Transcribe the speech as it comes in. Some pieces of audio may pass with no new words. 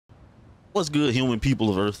What's good, human people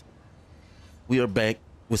of Earth? We are back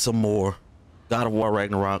with some more God of War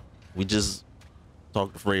Ragnarok. We just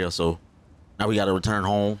talked to Freya, so now we got to return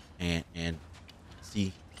home and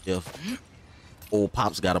see if old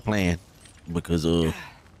Pop's got a plan, because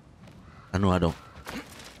I know I don't.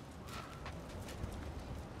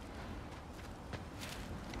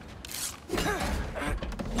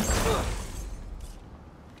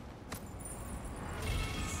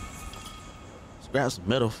 Grab some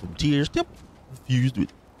metal from Tears Tip, infused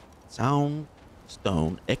with sound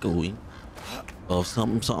stone echoing of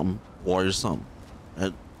something warrior something.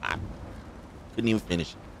 I couldn't even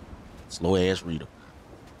finish it. Slow ass reader.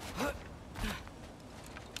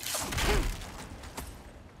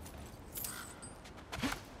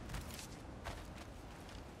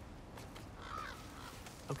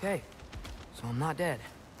 Okay, so I'm not dead,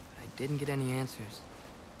 but I didn't get any answers.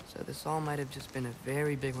 So this all might have just been a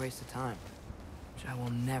very big waste of time. Which I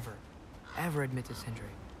will never, ever admit to Sindri.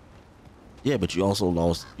 Yeah, but you also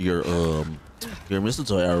lost your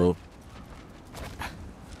mistletoe arrow.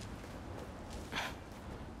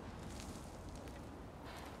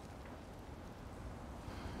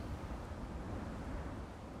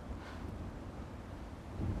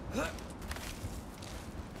 It's a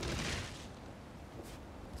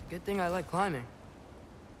good thing I like climbing.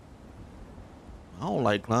 I don't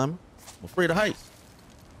like climbing. I'm afraid of heights.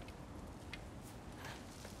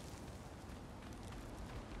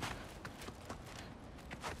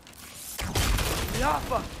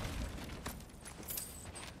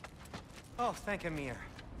 Oh, thank Amir.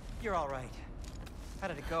 You're all right. How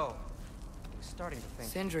did it go? I was starting to think.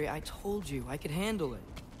 Sindri, I told you I could handle it.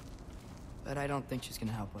 But I don't think she's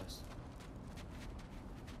gonna help us.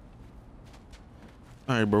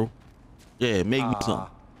 All right, bro. Yeah, make me something.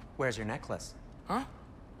 Where's your necklace? Huh?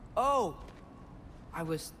 Oh! I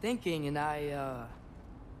was thinking and I,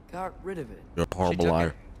 got rid of it. You're a horrible liar.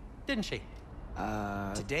 It, didn't she?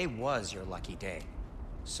 Today was your lucky day.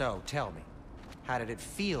 So, tell me, how did it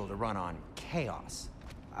feel to run on chaos?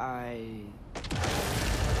 I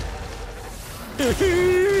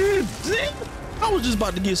was just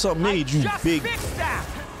about to get something made, you big...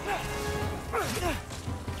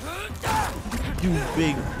 You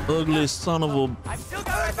big, ugly son of a... I've still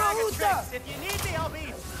got my bag of tricks. If you need me, I'll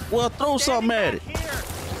be... Well, throw something at it.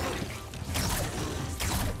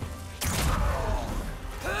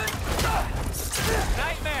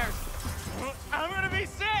 Nightmares. I'm gonna be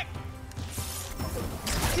sick.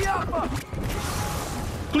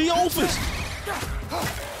 Cleophas!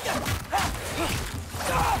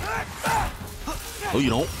 No, you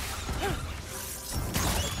don't.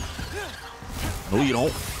 No, you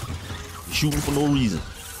don't. You're shooting for no reason.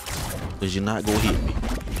 Because you're not gonna hit me.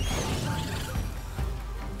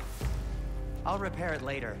 I'll repair it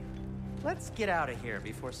later. Let's get out of here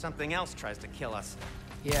before something else tries to kill us.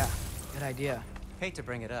 Yeah, good idea. Hate to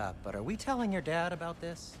bring it up, but are we telling your dad about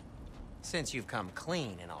this? Since you've come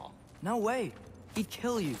clean and all. No way. He'd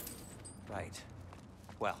kill you. Right.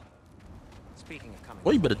 Well, speaking of coming...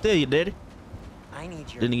 Well, you better tell your daddy. I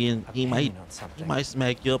need your Then again, he opinion on something. might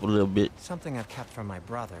smack you up a little bit. Something I've kept from my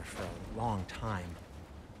brother for a long time.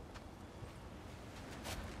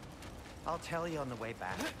 I'll tell you on the way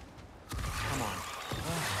back. Come on.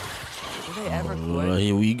 Do they ever quit?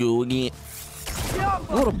 Here we go again.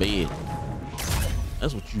 Go to bed.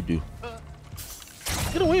 That's what you do.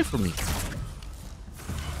 Get away from me.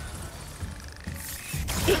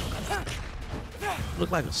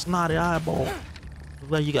 Look like a snotty eyeball.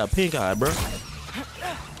 Look like you got pink eye, bro.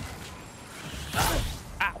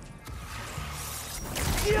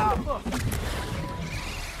 Ow.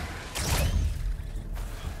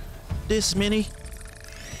 This many?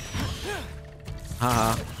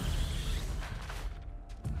 Haha.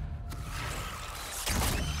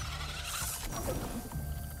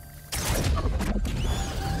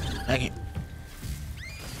 Dang it.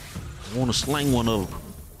 I want to sling one of them.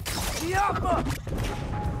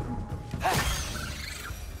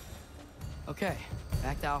 Okay,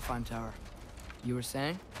 back to Alfheim Tower. You were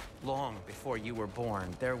saying? Long before you were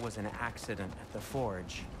born, there was an accident at the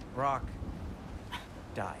forge. Brock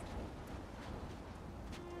died.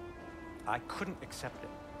 I couldn't accept it.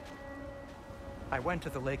 I went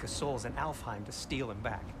to the Lake of Souls in Alfheim to steal him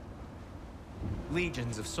back.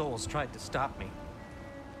 Legions of souls tried to stop me.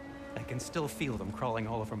 I can still feel them crawling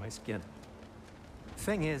all over my skin.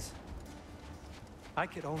 Thing is, I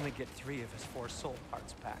could only get 3 of his 4 soul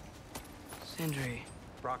parts back. Sindri.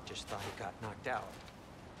 Brock just thought he got knocked out.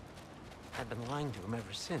 I've been lying to him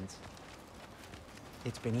ever since.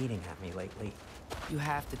 It's been eating at me lately. You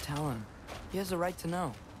have to tell him. He has a right to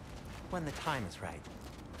know. When the time is right.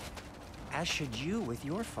 As should you with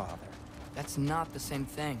your father. That's not the same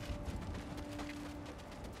thing.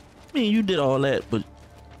 I mean, you did all that, but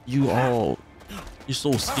you're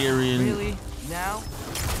so scary and Really? Now?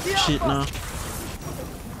 shit now.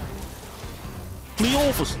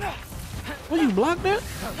 Cleophas, will you block that?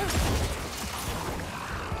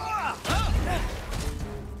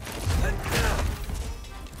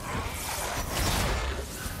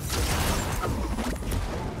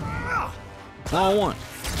 All one.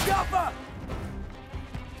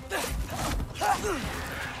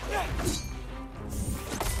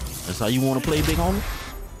 That's how you want to play, big homie?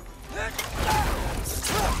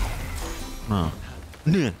 No.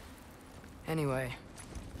 Yeah. Anyway,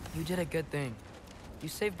 you did a good thing. You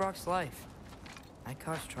saved Brock's life. I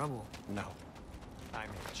caused trouble. No. I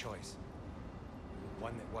made a choice.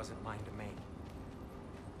 One that wasn't mine to make.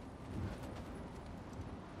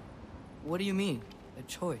 What do you mean? A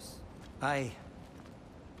choice? I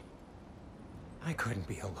couldn't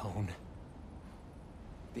be alone.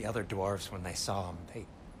 The other dwarves, when they saw him, they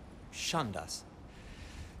shunned us.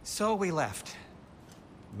 So we left.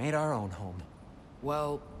 Made our own home.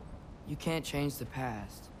 Well, you can't change the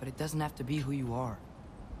past, but it doesn't have to be who you are.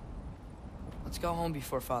 Let's go home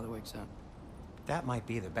before Father wakes up. That might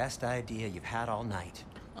be the best idea you've had all night.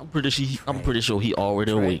 I'm pretty sure he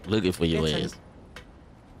already awake looking for your ass.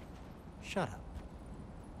 Shut up.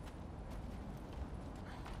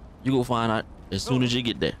 You go find out as soon as you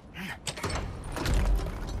get there.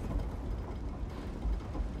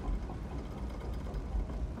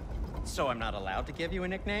 So I'm not allowed to give you a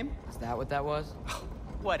nickname? Is that what that was?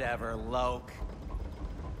 Whatever, Loke.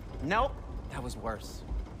 Nope, that was worse.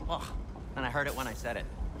 Ugh, and I heard it when I said it.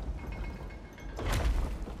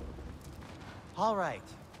 All right.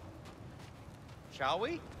 Shall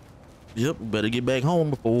we? Yep, better get back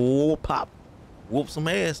home before Pop whoop some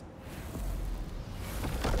ass.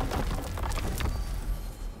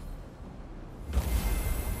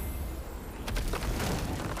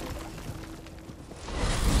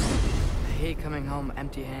 I hate coming home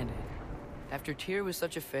empty-handed. After Tyr was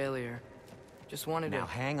such a failure, just wanted Now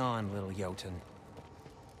to... hang on, little Jotun.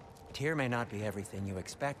 Tyr may not be everything you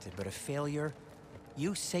expected, but a failure?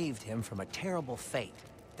 You saved him from a terrible fate.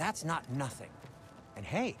 That's not nothing. And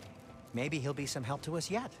hey, maybe he'll be some help to us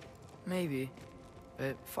yet. Maybe.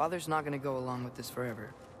 But Father's not gonna go along with this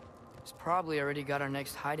forever. He's probably already got our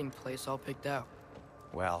next hiding place all picked out.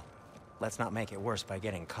 Well, let's not make it worse by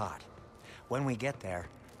getting caught. When we get there,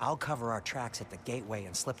 I'll cover our tracks at the gateway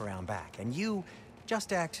and slip around back. And you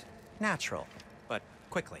just act natural, but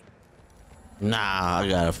quickly. Nah, I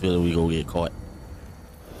got a feeling we gonna get caught.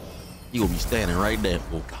 You gonna be standing right there,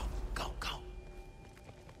 fool. Go.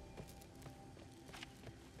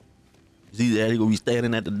 See that? He gonna be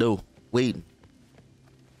standing at the door, waiting.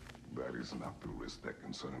 That is not the risk that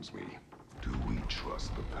concerns me. Do we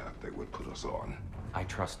trust the path they would put us on? I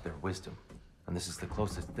trust their wisdom, and this is the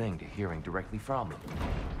closest thing to hearing directly from them.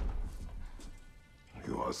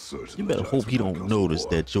 You are certain. You better hope he don't notice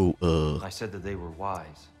that your I said that they were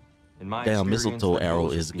wise. In my damn experience, mistletoe that arrow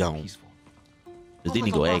those is would be gone. peaceful. Cause then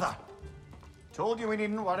he go ask. Told you we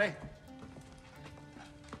needn't worry.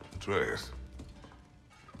 Atreus,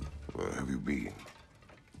 where have you been?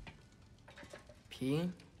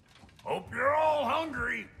 Peeing? Hope you're all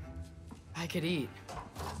hungry. I could eat.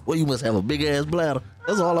 Well, you must have a big ass bladder.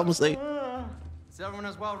 That's all I'm gonna say. Is everyone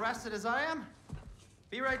as well rested as I am?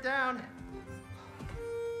 Be right down.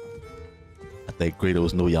 I think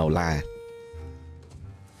Kratos know y'all lying.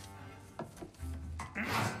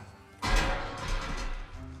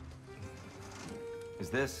 Is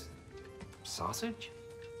this sausage?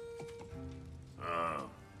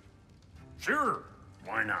 Sure,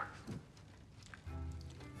 why not?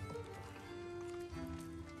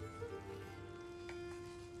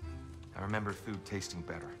 I remember food tasting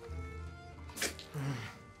better.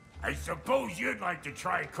 I suppose you'd like to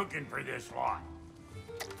try cooking for this lot.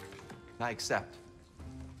 I accept.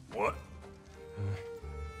 What?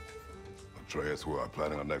 Atreus, we are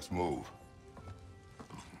planning our next move.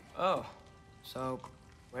 Oh, so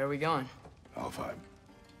where are we going? Alfheim,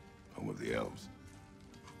 home of the elves.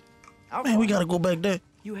 Man, we gotta go back there.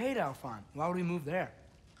 You hate Alfheim. Why would we move there?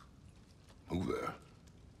 Move there.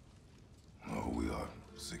 Oh, we are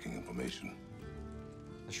seeking information.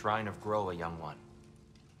 The Shrine of Groa, young one.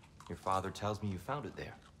 Your father tells me you found it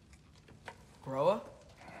there. Groa?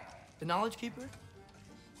 The Knowledge Keeper?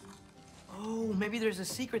 Oh, maybe there's a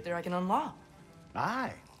secret there I can unlock.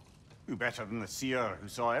 Aye. Who better than the seer who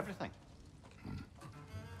saw everything?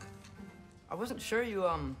 I wasn't sure you,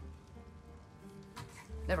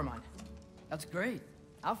 Never mind. That's great.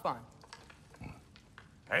 Alfheim.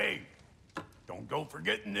 Hey, don't go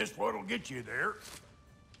forgetting this what'll get you there.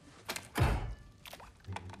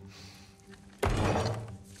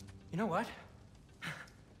 know what?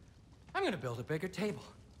 I'm gonna build a bigger table.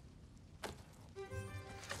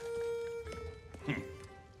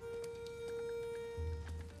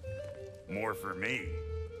 More for me.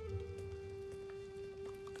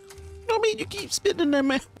 I mean, you keep spitting in there,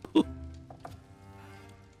 man.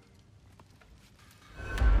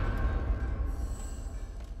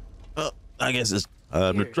 I guess it's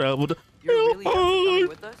time to Here. travel to You're really up for coming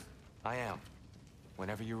with us? I am.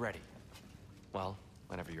 Whenever you're ready. Well,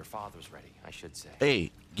 whenever your father's ready, I should say.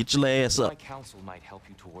 Hey, get your ass My up. counsel might help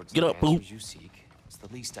you towards Get the up, boo. answers you seek. It's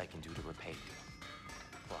the least I can do to repay you.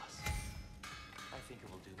 Plus, I think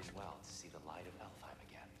it will do me well to see the light of Alfheim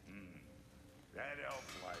again. That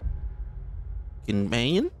elf life.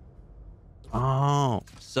 Companion? Oh,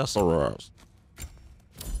 Cesar's.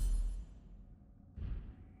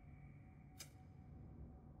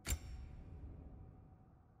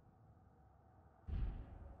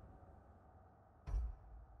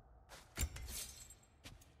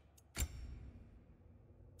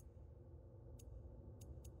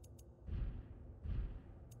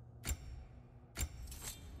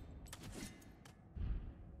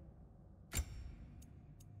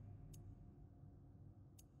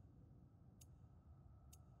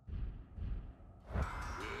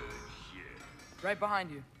 Right behind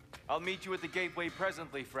you. I'll meet you at the gateway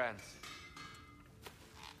presently, friends.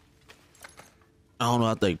 I don't know.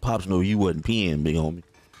 I think Pops know you wasn't peeing, big homie.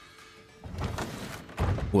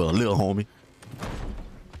 Well, a little homie.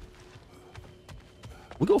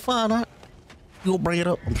 We go find out. You gonna bring it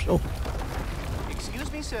up, I'm sure.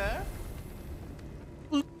 Excuse me, sir.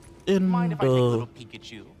 In Mind if I take a the little peek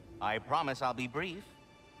at you? I promise I'll be brief.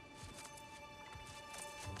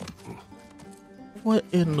 what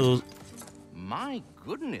in the My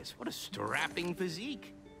goodness, what a strapping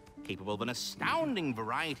physique. Capable of an astounding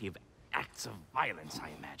variety of acts of violence, I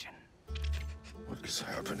imagine. What is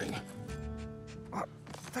happening?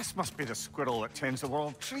 This must be the squirrel that tends the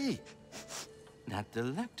world tree. That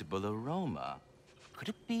delectable aroma. Could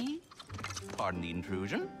it be? Pardon the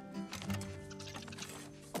intrusion.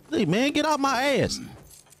 hey man, get out my ass.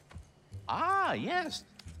 Ah, yes.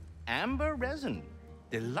 Amber resin.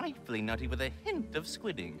 Delightfully nutty with a hint of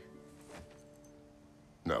squidding.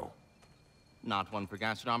 No. Not one for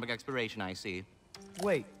gastronomic exploration, I see.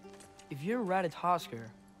 Wait, if you're Ratatosker,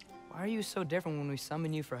 why are you so different when we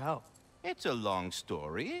summon you for help? It's a long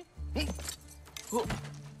story.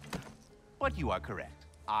 But you are correct.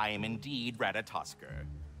 I am indeed Ratatosker.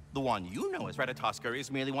 The one you know as Ratatosker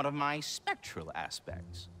is merely one of my spectral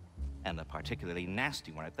aspects. And a particularly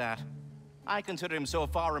nasty one at that. I consider him so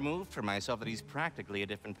far removed from myself that he's practically a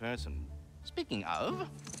different person. Speaking of,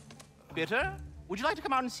 Bitter, would you like to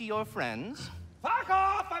come out and see your friends? Fuck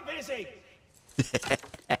off! I'm busy!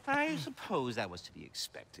 I suppose that was to be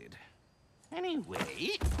expected.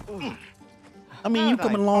 Anyway, I mean, you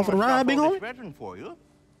coming along for the ride, big homie? Brethren for you.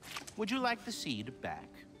 Would you like the seed back?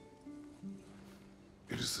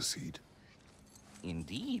 It is the seed.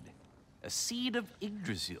 Indeed. A seed of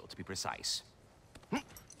Yggdrasil, to be precise.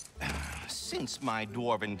 Since my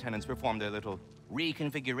dwarven tenants performed their little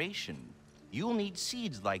reconfiguration, you'll need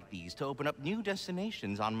seeds like these to open up new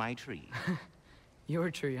destinations on my tree.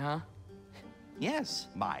 Your tree, huh? Yes,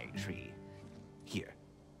 my tree. Here,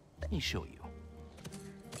 let me show you.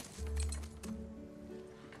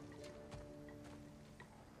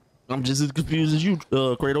 I'm just as confused as you,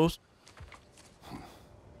 Kratos.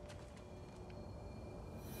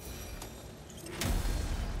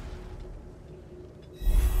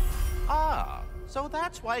 Ah, so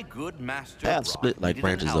that's why good Master Half Rock split like needed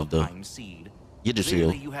an branches of the Alfheim seed. Yggdrasil.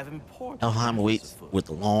 Clearly you have important Alfheim matters awaits afoot. with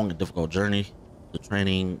the long and difficult journey, the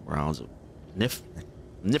training grounds of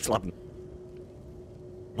Niflheim.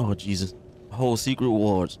 Oh Jesus, hold secret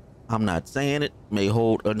rewards. I'm not saying it. May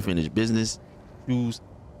hold unfinished business. Choose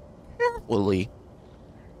carefully.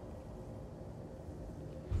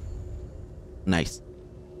 Nice.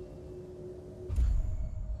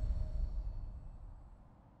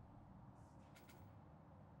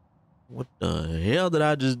 What the hell did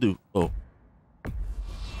I just do? Oh.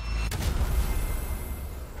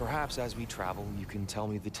 Perhaps as we travel, you can tell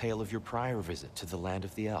me the tale of your prior visit to the land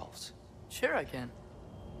of the elves. Sure I can.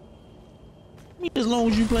 As long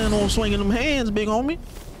as you plan on swinging them hands, big homie.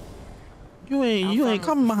 You ain't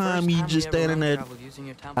coming behind me just standing there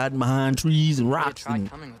hiding behind trees and rocks and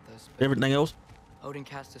coming with us, but everything else. Odin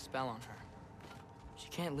cast a spell on her. She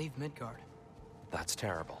can't leave Midgard. That's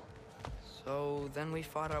terrible. So then we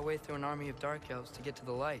fought our way through an army of dark elves to get to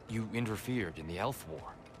the light. You interfered in the elf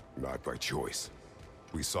war. Not by choice.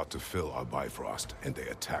 We sought to fill our Bifrost, and they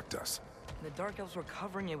attacked us. And the dark elves were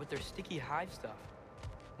covering it with their sticky hive stuff.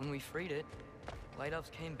 When we freed it, Light elves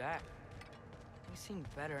came back. They seemed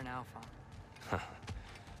better in Alfheim.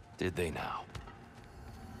 Did they now?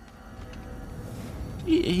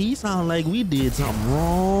 He sound like we did something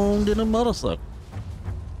wrong to the motherfucker.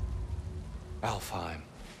 Alfheim.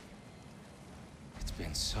 It's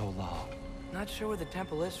been so long. Not sure where the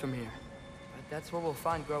temple is from here, but that's where we'll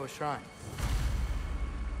find Groa's shrine.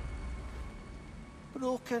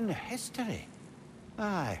 Broken history.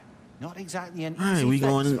 Aye, not exactly an All right, easy we fix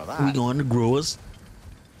going for that. we going to growers.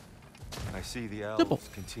 I see the Simple. elves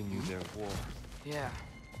continue their war. Yeah.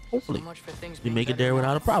 Hopefully, So much for things you being make it better there now.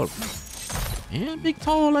 without a problem. And big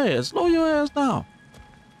tall ass, slow your ass down.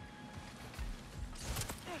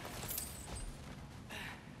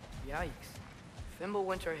 Yikes.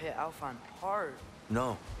 Fimbulwinter hit Alfheim hard.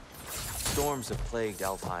 No. Storms have plagued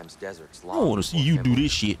Alfheim's deserts I long. don't want to see you do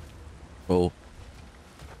this shit, bro.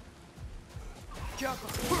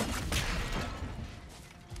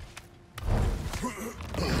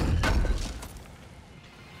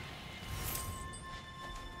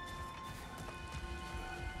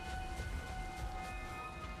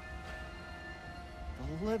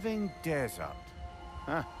 The living desert.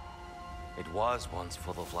 Huh? It was once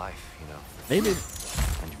full of life, you know, Maybe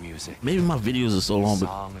and music. maybe my videos are so long, but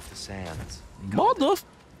Song of the sands. mother.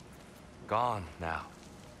 Gone now.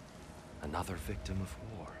 Another victim of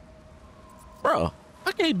war. Bro,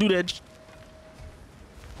 I can't do that.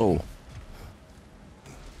 Oh.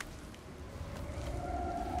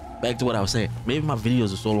 Back to what I was saying. Maybe my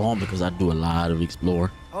videos are so long because I do a lot of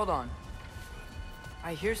exploring. Hold on.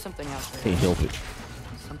 I hear something out there. Can't help it.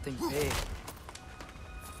 Something big.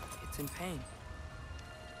 It's in pain.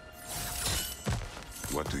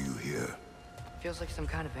 What do you hear? Feels like some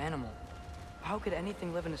kind of animal. How could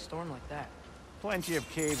anything live in a storm like that? Plenty of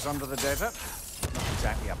caves under the desert. Not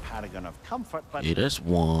exactly a paragon of comfort, but Yeah, that's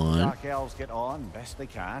one. dark elves get on best they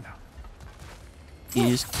can.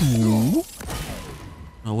 Is two.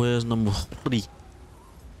 Now where's number 3?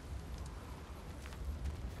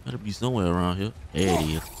 Gotta be somewhere around here. There it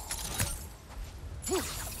is.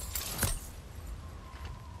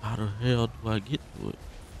 How the hell do I get to it?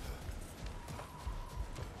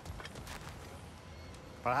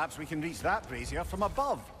 Perhaps we can reach that brazier from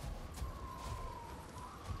above.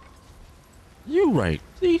 You right.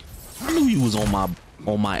 See, I knew you was on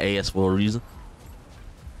my ass for a reason.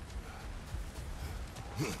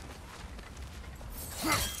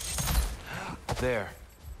 There.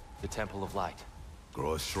 The Temple of Light.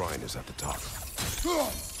 Groa's shrine is at the top.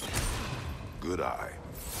 Good eye.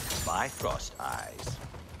 Bifrost eyes.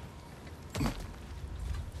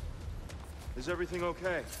 Is everything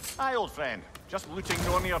okay? Aye, old friend. Just looting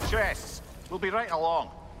one of your chests. We'll be right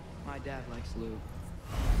along. My dad likes loot.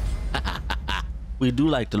 We do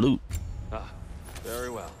like to loot. Ah, very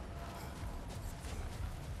well.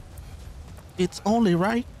 It's only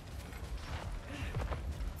right.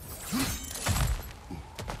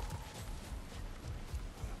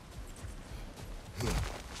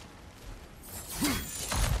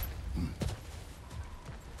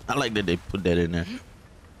 I like that they put that in there.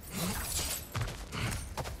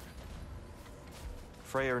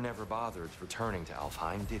 Freyr never bothered returning to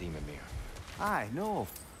Alfheim, did he, Mimir? Aye, no.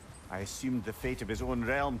 I assumed the fate of his own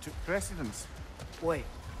realm took precedence. Wait.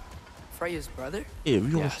 Freya's brother? Yeah, if you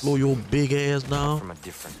don't Yes. slow your big ass down. From a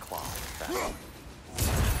different cloth. That-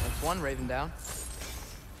 That's one raven down.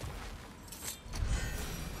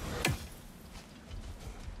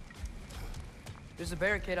 There's a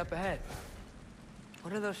barricade up ahead.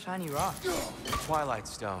 What are those shiny rocks? Twilight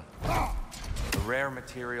Stone. A rare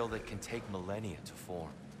material that can take millennia to form.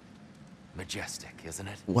 Majestic, isn't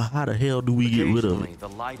it? Well, how the hell do we get rid of Occasionally, it? the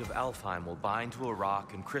light of Alfheim will bind to a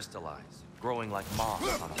rock and crystallize, growing like moss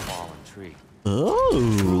on a fallen tree.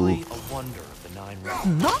 Oh, Truly a wonder of the Nine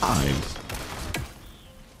Realms. nice.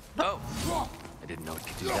 Oh! I didn't know it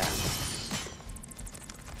could do that.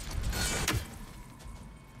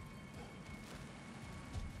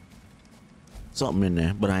 Something in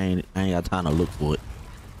there, but I ain't got time to look for it.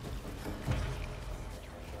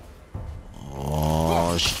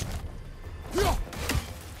 Oh,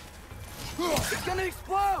 It's gonna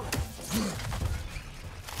explode!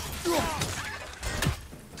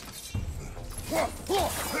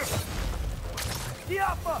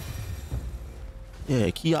 Diapa! yeah,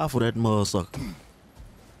 key off of that motherfucker.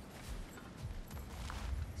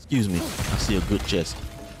 Excuse me, I see a good chest.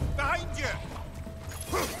 Behind you!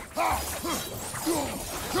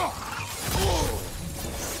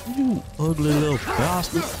 You ugly little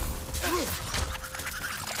bastard.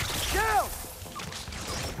 Kill!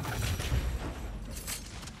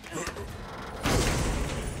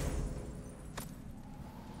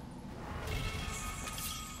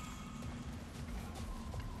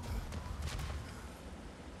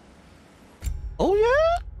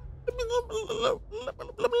 Let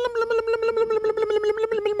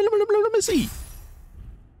me see.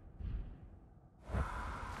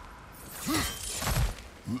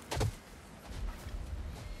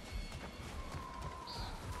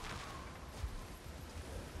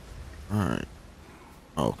 All right.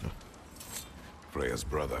 Oh, okay. Freya's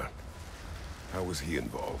brother. How was he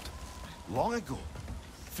involved? Long ago,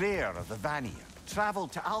 Freyr of the Vanir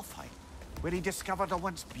traveled to Alfheim, where he discovered a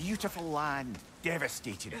once beautiful land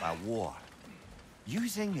devastated by war.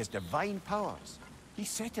 Using his divine powers, he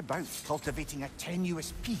set about cultivating a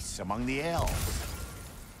tenuous peace among the elves.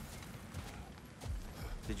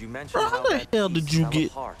 Did you mention Bro, how the that hell piece did you fell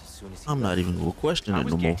get? apart as soon as he I'm not left? even gonna question I it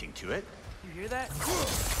was no more. getting to it. You hear that?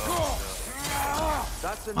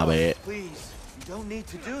 That's enough. My bad. Please, you don't need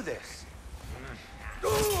to do this.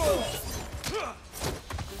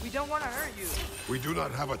 We don't want to hurt you. We do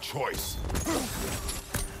not have a choice.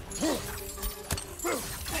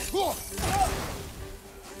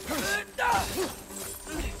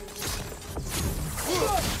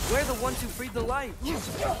 We're the ones who freed the light.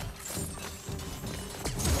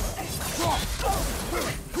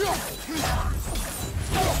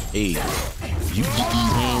 Hey, you get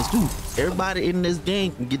these hands too. Everybody in this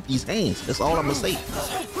gang can get these hands. That's all I'm gonna say.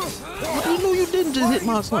 You know you didn't just hit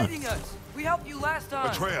my son. Fighting us. We helped you last time.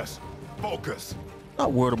 Atreus, focus.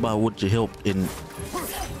 Not worried about what you helped and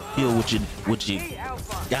kill what you Hey,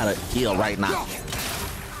 Alpha. gotta kill right now.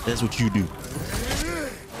 That's what you do.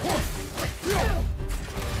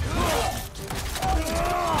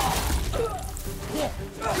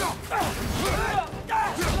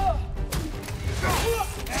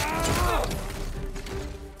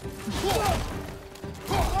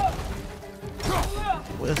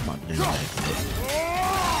 Where's my damn bag?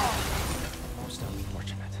 Most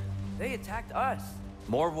unfortunate. They attacked us.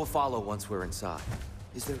 More will follow once we're inside.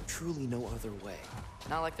 Is there truly no other way?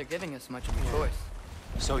 Not like they're giving us much of a choice.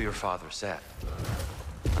 So your father said.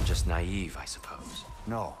 I'm just naive, I suppose.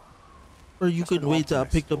 No. Bro, you couldn't wait till I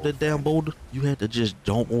picked up that damn boulder. You had to just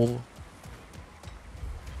jump over.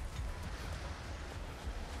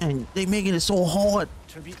 And they making it so hard.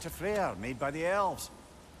 Tribute to Freyr, made by the elves.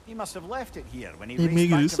 He must have left it here when he They raced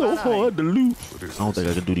making back it to so Valheim. hard to loot. I don't think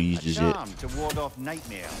I can do these A just yet. charm to ward off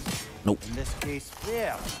nightmares. Nope. In this case,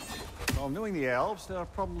 Freyr. Well, knowing the elves, there are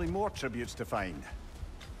probably more tributes to find.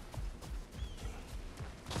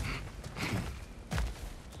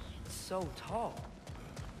 It's so tall.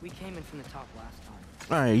 We came in from the top last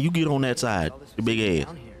time. All right, you get on that side, All this the big was ass.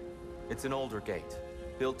 down here. It's an older gate,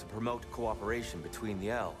 built to promote cooperation between the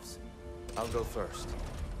elves. I'll go first.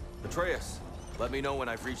 Atreus, let me know when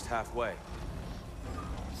I've reached halfway.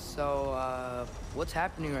 So, what's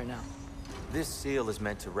happening right now? This seal is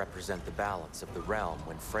meant to represent the balance of the realm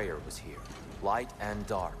when Freyr was here. Light and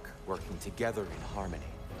dark, working together in harmony.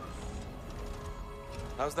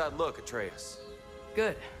 How's that look, Atreus?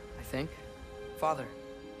 Good, I think. Father,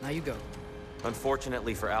 now you go.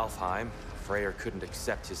 Unfortunately for Alfheim, Freyr couldn't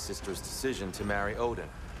accept his sister's decision to marry Odin.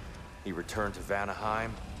 He returned to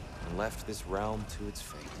Vanaheim and left this realm to its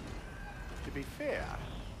fate. To be fair,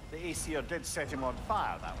 the Aesir did set him on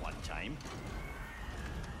fire that one time.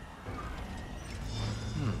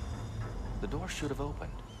 The door should have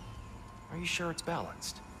opened. Are you sure it's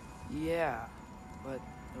balanced? Yeah, but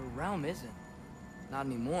the realm isn't. Not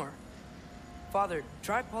anymore. Father,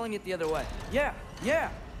 try pulling it the other way. Yeah!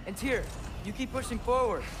 And here, you keep pushing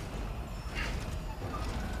forward.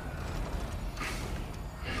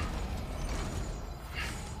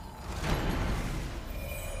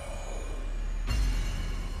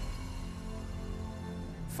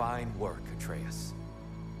 Fine work, Atreus.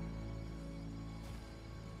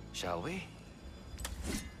 Shall we?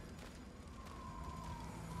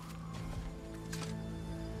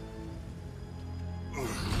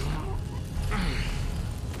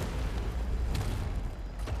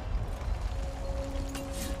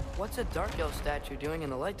 What's a Dark Elf statue doing in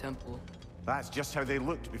the Light Temple? That's just how they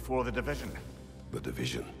looked before the division. The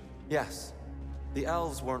division. Yes. The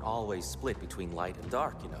elves weren't always split between light and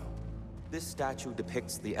dark, you know. This statue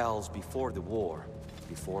depicts the elves before the war,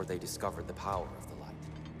 before they discovered the power of the light.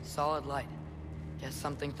 Solid light. Guess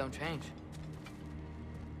some things don't change.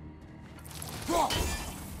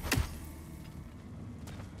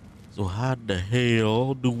 So how the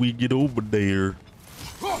hell do we get over there?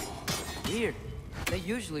 Weird. They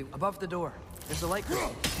usually above the door. There's a light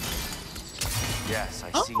crystal. Yes,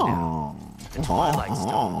 I see now. The Twilight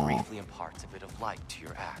Stone Oh. briefly imparts a bit of light to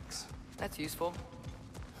your axe. That's useful.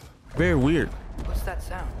 Very weird. What's that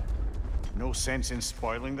sound? No sense in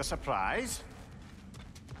spoiling the surprise.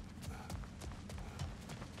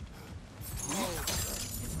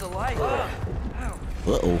 It's the light. Ow.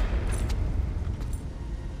 Uh-oh.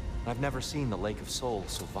 I've never seen the Lake of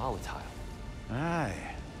Souls so volatile. Aye.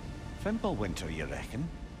 Fimbulwinter, you reckon?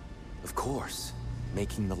 Of course,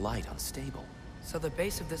 making the light unstable. So the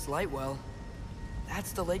base of this light well,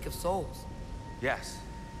 that's the Lake of Souls. Yes.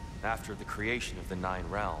 After the creation of the 9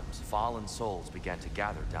 realms, fallen souls began to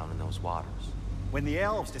gather down in those waters. When the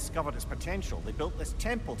elves discovered its potential, they built this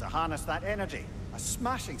temple to harness that energy. A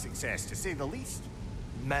smashing success, to say the least.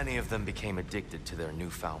 Many of them became addicted to their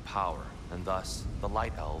newfound power, and thus, the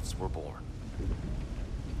Light Elves were born.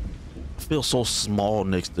 I feel so small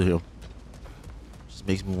next to him. Just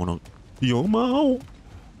makes me want to be on my own.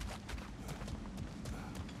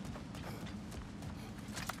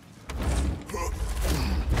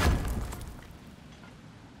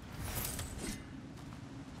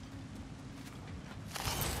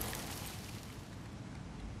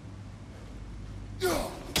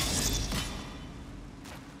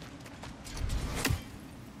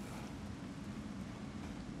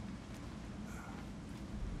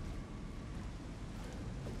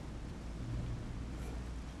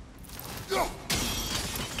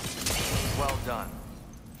 Well done.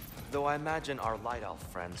 Though I imagine our Light Elf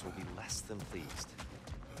friends will be less than pleased.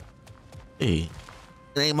 Hey,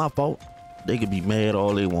 it ain't my fault. They could be mad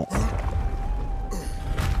all they want.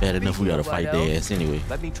 Bad enough we gotta fight their ass anyway.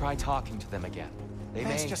 Let me try talking to them again. They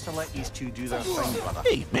Best may... just to let these two do their thing, brother.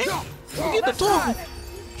 Hey, man, you get to talking.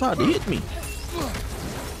 Try to hit me.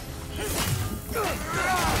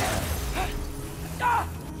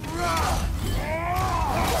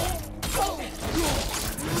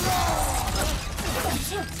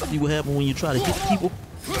 See what happens when you try to hit people?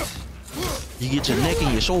 You get your neck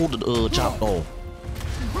and your shoulder chopped off.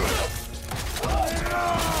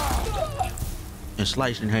 And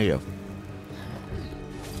sliced in half.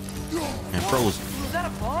 And frozen. Is that a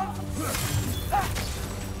bomb?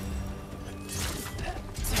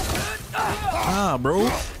 Ah,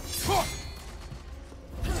 bro.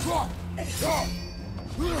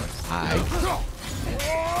 Alright.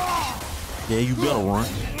 Yeah, you better run.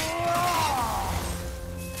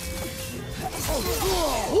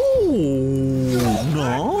 Ooh,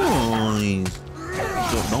 nice.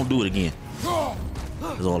 Don't do it again.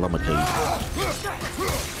 That's all I'm gonna tell you.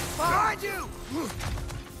 Behind you!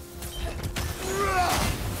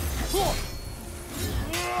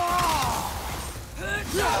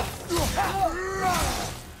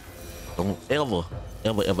 Don't ever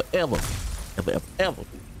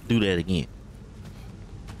do that again.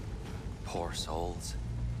 Poor souls.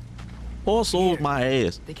 Poor souls, my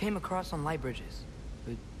ass. They came across some light bridges,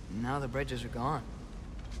 but now the bridges are gone.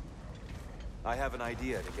 I have an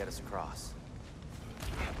idea to get us across.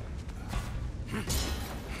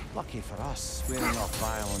 Lucky for us, swearing off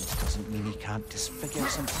violence doesn't mean he can't disfigure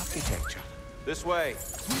some architecture. This way.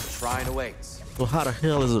 The shrine awaits. So how the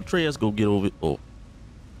hell is Atreus gonna get over it? Oh.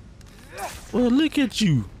 Well, look at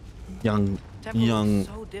you, young Temple was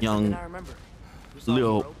so different than I remember. We saw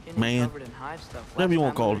little broken and man. covered in hive stuff Whatever you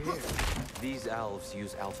last wanna time call we it. were here. These elves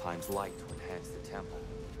use Alfheim's light to enhance the temple.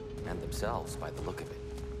 And themselves by the look of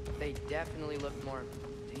it. They definitely looked more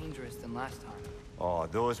dangerous than last time. Oh,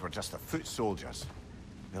 those were just the foot soldiers.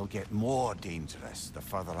 They'll get more dangerous the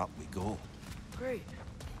further up we go. Great.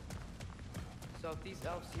 So if these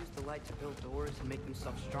elves use the light to build doors and make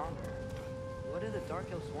themselves stronger, what do the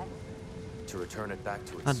Dark Elves want with it? To return it back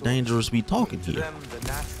to its How source. dangerous we talking To here? them, the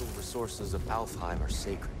natural resources of Alfheim are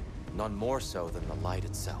sacred. None more so than the light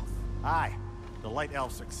itself. Aye, the Light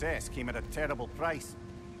Elf success came at a terrible price.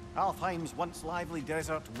 Alfheim's once lively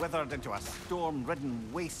desert withered into a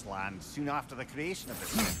storm-ridden wasteland soon after the creation of the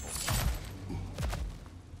temple.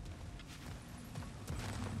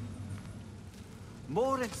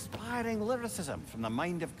 More inspiring lyricism from the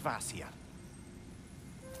mind of Gracia.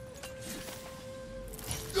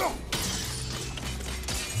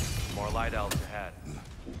 More light elves ahead.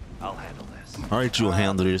 I'll handle this. All right, you'll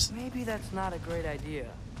handle this. Maybe that's not a great idea.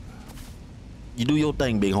 You do your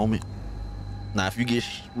thing, big homie. Now, if you get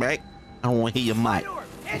smacked, I don't want to hear your mic.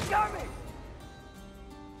 Incoming!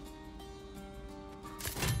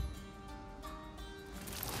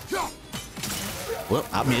 Well,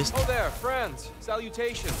 I missed. Oh there, friends.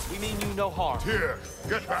 Salutations. We mean you no harm. Here,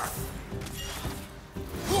 get back.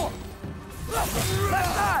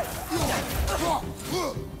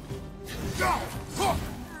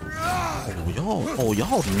 Oh,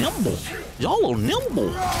 y'all nimble. Y'all are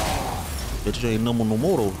nimble. Bet you ain't nimble no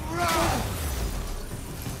more, though.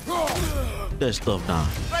 That stuff down.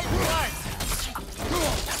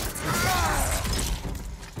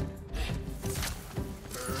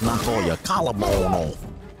 Knock all your collarbone off.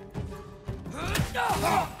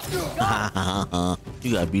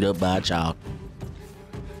 You got beat up by a child.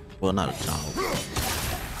 Well, not a child.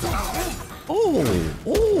 Oh,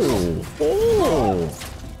 oh, oh,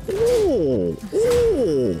 oh,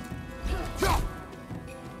 oh.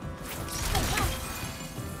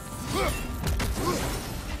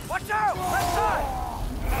 Watch out! Left side!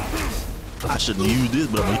 I shouldn't use this,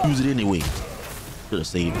 but I'm gonna use it anyway. Should have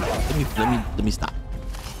saved it. Let me stop.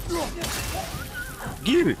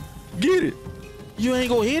 Get it, get it. You ain't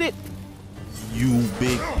gonna hit it. You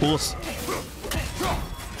big puss.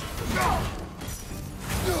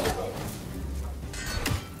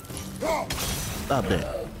 Stop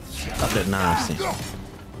that. Stop that nonsense.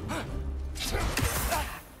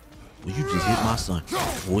 Well, you just hit my son.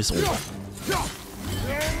 Oh, it's over.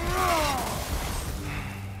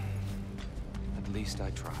 At least I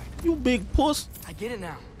tried. You big puss. I get it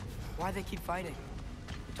now. Why they keep fighting.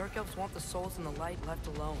 The Dark Elves want the souls in the light left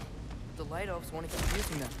alone. The Light Elves want to keep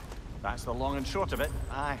using them. That's the long and short of it.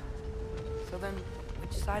 Aye. So then,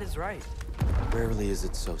 which side is right? Rarely is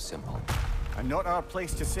it so simple. And not our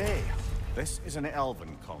place to say. This is an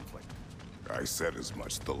elven conflict. I said as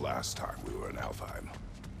much the last time we were in Alfheim.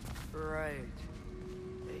 Right.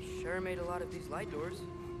 They sure made a lot of these light doors.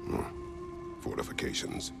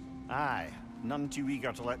 Fortifications. Aye. None too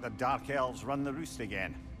eager to let the Dark Elves run the roost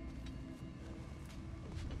again.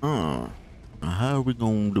 Now how are we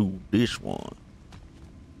gonna do this one?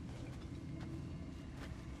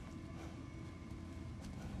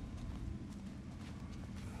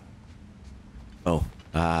 Oh,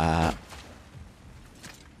 I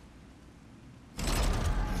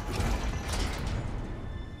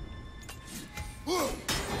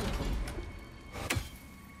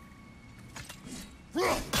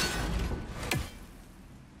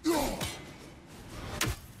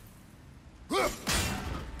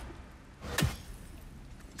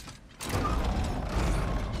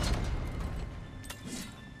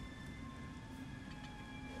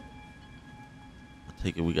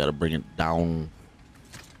take it we gotta bring it down.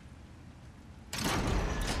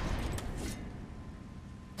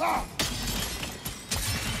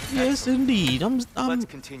 Yes, indeed. I'm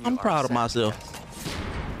proud of myself.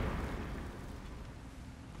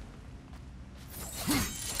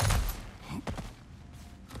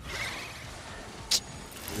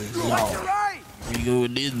 We go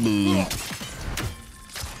with this move.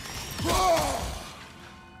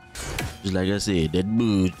 Just like I said, that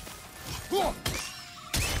move.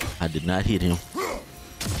 I did not hit him.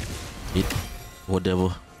 Hit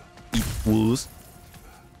whatever it was.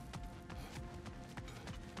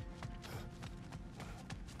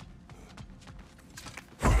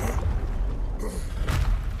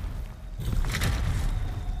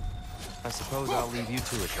 I suppose I'll leave you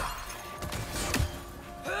to it then.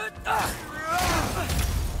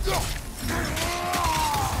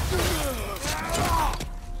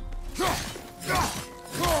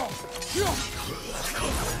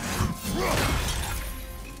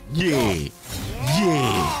 Yeah.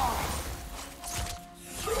 Yeah.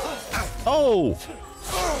 Oh.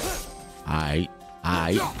 Aight.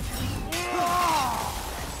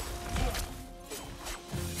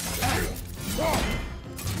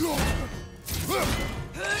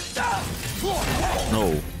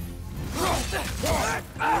 No.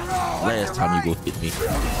 Last time you go hit me.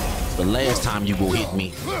 The last time you go hit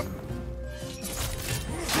me.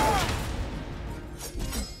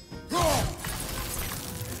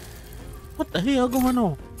 What the hell going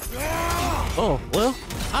on? Oh, well,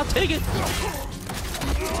 I'll take it.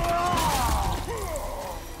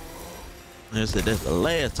 I said that's the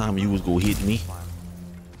last time you was gonna hit me.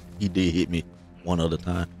 He did hit me one other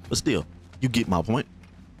time, but still, you get my point.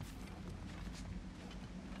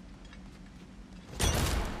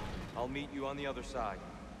 I'll meet you on the other side.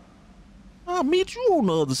 I'll meet you on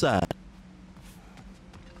the other side.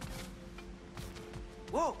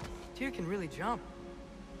 Whoa! Tyr can really jump.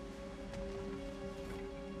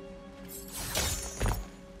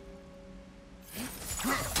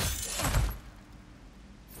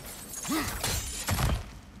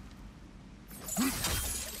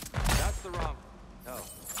 That's the wrong. No.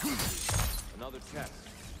 Another test.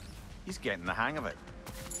 He's getting the hang of it.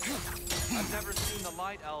 I've never seen the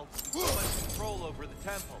Light Elves with so much control over the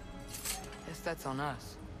temple. Guess that's on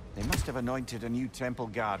us. They must have anointed a new temple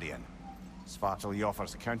guardian. Svartal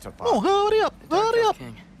Joffer's counterpart. Oh, hurry up, The Dark hurry Elf up.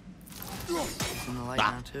 King. He's in the light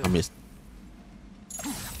now too. I missed.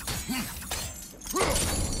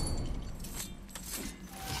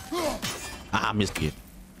 I missed it.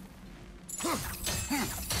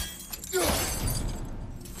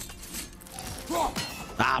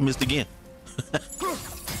 I missed again.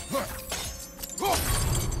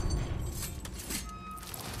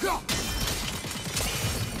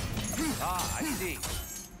 Ah, I see.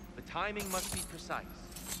 The timing must be precise.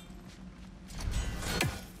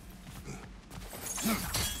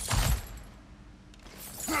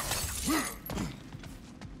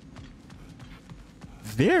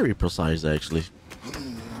 Very precise, actually.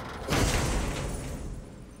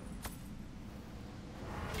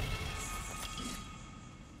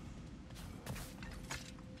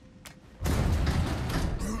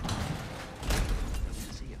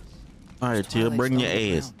 All right, Tia, bring your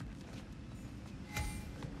ass.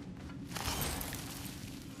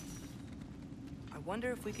 I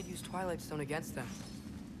wonder if we could use Twilight Stone against them.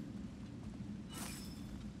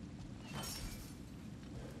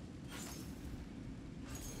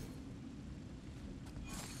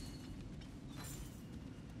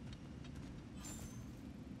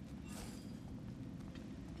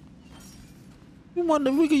 You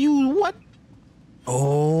wonder if we could use what?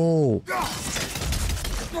 Oh.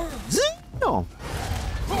 Damn.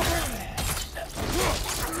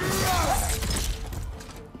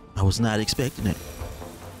 I was not expecting it.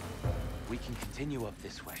 We can continue up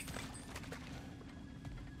this way.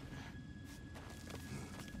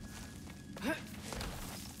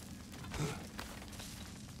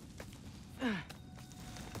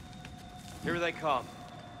 Here they come.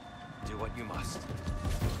 Do what you must.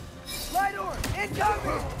 Light orb,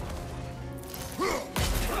 incoming!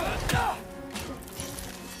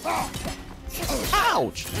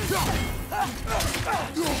 Ouch!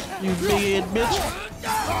 You big bitch!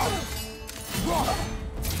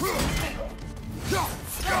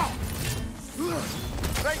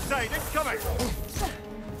 Right side, incoming!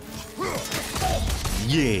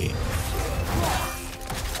 Yeah.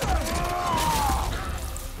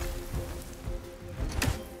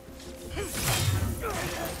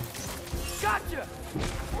 Gotcha!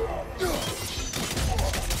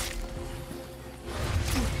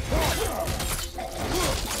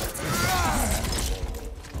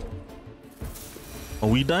 Are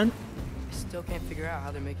we done? I still can't figure out how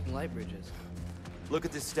they're making light bridges. Look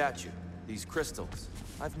at this statue. These crystals.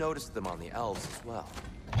 I've noticed them on the elves as well.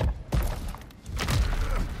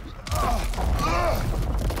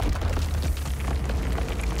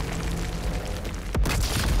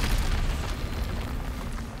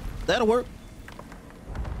 That'll work.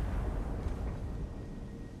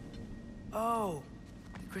 Oh,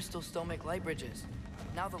 the crystals still make light bridges.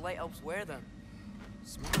 Now the light elves wear them.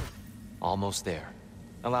 Smart. Almost there.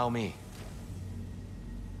 Allow me.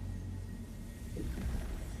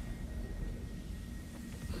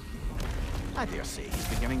 I dare say he's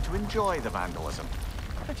beginning to enjoy the vandalism.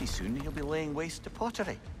 Pretty soon he'll be laying waste to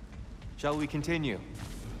pottery. Shall we continue?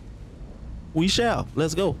 We shall.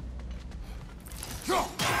 Let's go.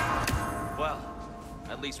 Well,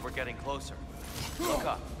 at least we're getting closer. Look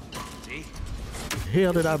up. See?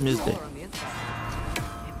 Hell did I miss that? Color on the inside.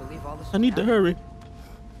 Can't believe all this I need to happened. hurry.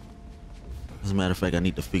 As a matter of fact, I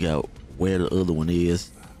need to figure out where the other one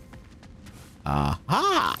is.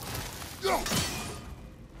 Aha!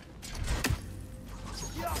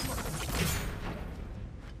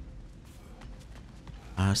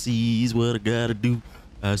 I sees what I gotta do.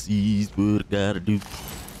 I sees what I gotta do.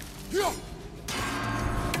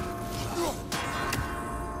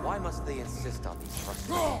 Why must they insist on these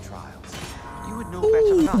frustrating trials? You would know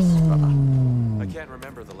better than us, brother. I can't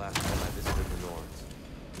remember the last time I visited the Norns,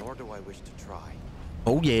 nor do I wish to try.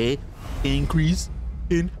 Oh yeah, increase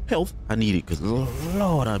in health. I need it because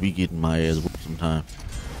Lord, I be getting my ass whooped sometimes.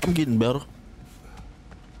 I'm getting better.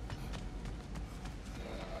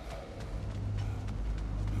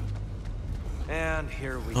 And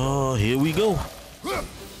here we go. Oh, here we go.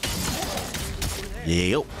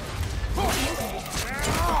 Yep.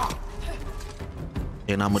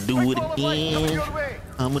 And I'ma do it again.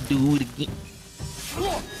 I'ma do it again.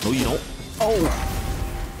 No, you don't. Oh.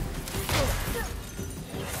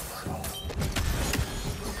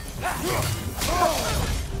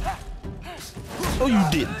 No, you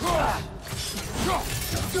didn't.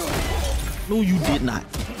 No, you did not.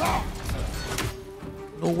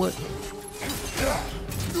 You know what?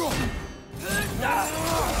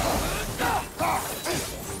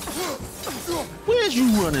 Where's you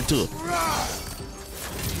running to?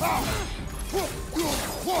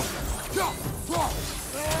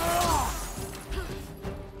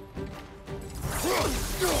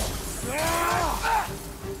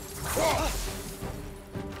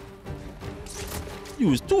 You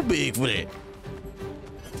was too big for that.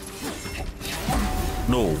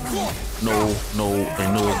 No, no, no,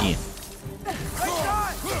 and no again.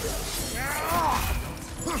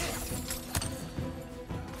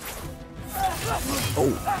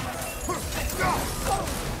 Oh.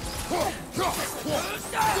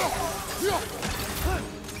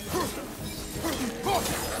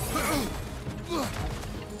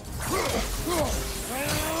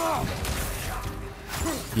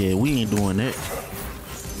 Yeah, we ain't doing that.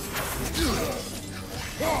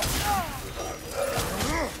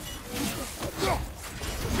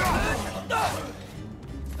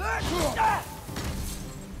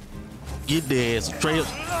 Get the ass straight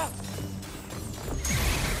up.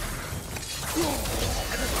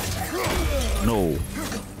 No.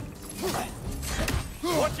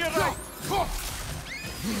 Watch your right!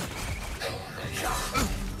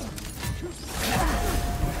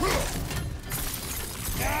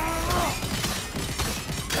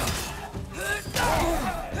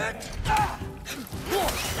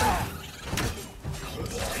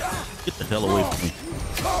 Get the hell away from me.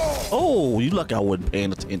 Oh, you lucky I wasn't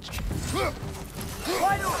paying attention.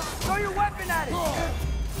 Why do it? Throw your weapon at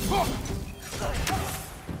it!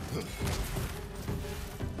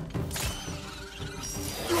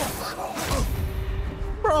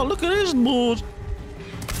 Bro, look at this bullshit.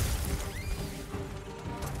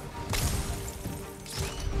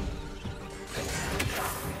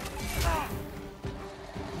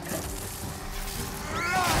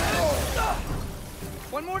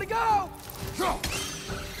 One more to go!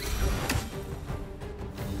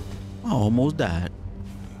 I almost died.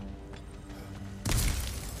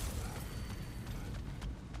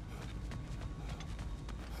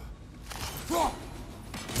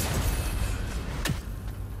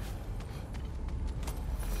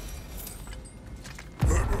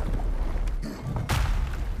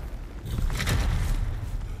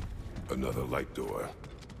 Another light door.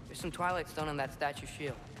 There's some twilight stone on that statue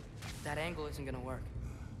shield. That angle isn't gonna work.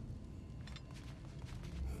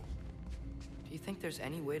 Do you think there's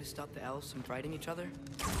any way to stop the elves from fighting each other?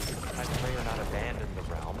 I pray or not abandon the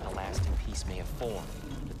realm, a lasting peace may have formed.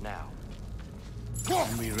 But now,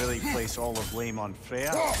 Can we really place all the blame on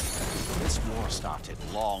Freya? This war started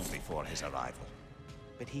long before his arrival.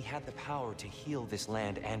 but he had the power to heal this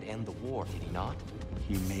land and end the war, did he not?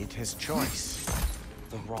 He made his choice.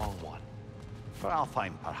 The wrong one. For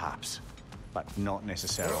Alfheim, perhaps. But not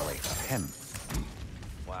necessarily for him.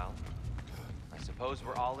 Well, I suppose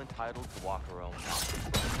we're all entitled to walk our own path,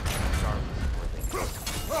 regardless of where they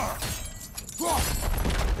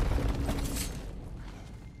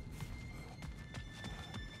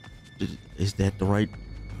go. Is that the right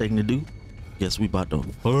thing to do? Guess we about to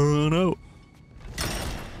burn out.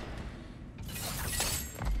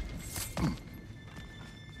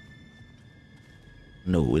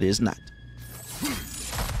 No, it is not.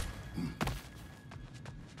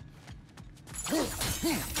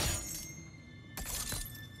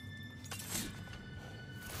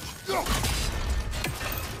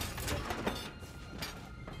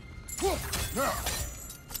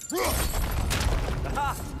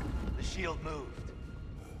 Aha! The shield moved.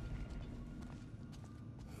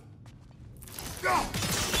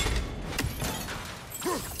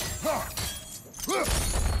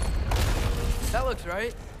 That looks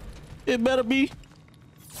right. It better be.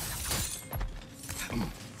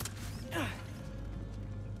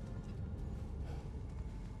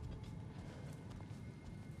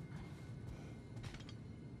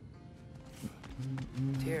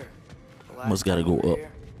 Tyr, the last Must gotta time we go were up.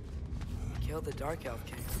 here, he killed the Dark Elf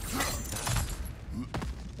King.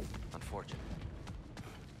 Unfortunate.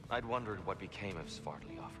 I'd wondered what became of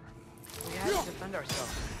Svartalfheim. We had to defend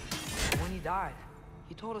ourselves. When he died,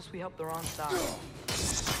 he told us we helped the wrong side.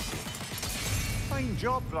 Fine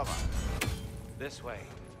job, brother. This way.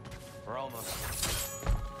 We're almost.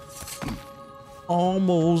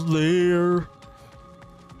 Almost there.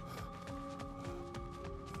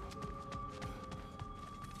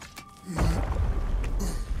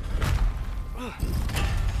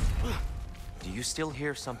 Do you still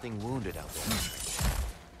hear something wounded out there?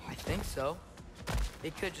 I think so.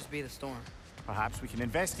 It could just be the storm. Perhaps we can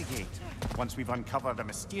investigate, once we've uncovered a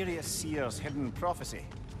mysterious seer's hidden prophecy.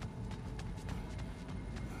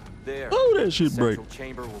 There. Oh, that the shit break. central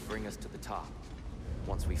chamber will bring us to the top.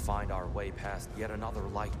 Once we find our way past yet another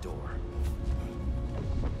light door.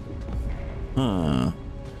 Huh.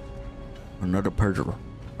 Another perjurer.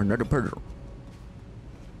 Another perjurer.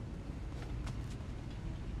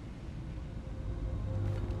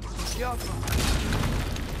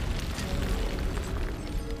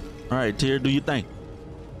 All right, Tyr, do you think?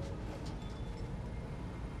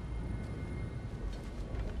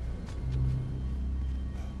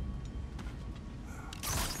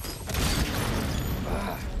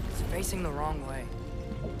 It's facing the wrong way.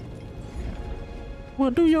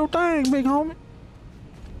 Well, do your thing, big homie.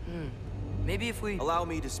 Maybe if we... Allow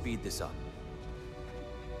me to speed this up.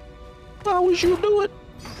 I wish you'd do it.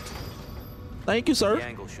 Thank you, sir. The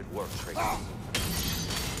angle should work, Tracy.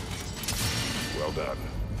 Well done.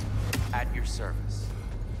 At your service.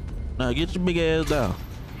 Now get your big ass down.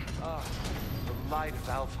 The light of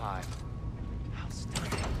Alfheim.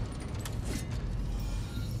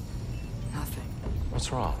 Nothing.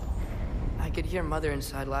 What's wrong? I could hear Mother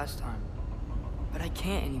inside last time, but I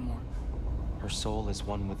can't anymore. Her soul is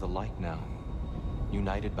one with the light now,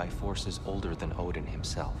 united by forces older than Odin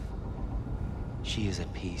himself. She is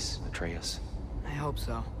at peace, Atreus. I hope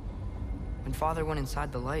so. When Father went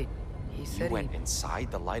inside the light, he said You went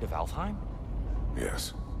inside the light of Alfheim?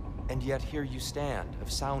 Yes. And yet here you stand,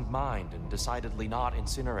 of sound mind and decidedly not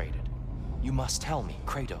incinerated. You must tell me,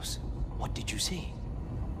 Kratos, what did you see?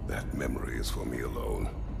 That memory is for me alone.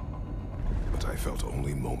 But I felt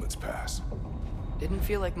only moments pass. Didn't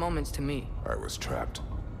feel like moments to me. I was trapped.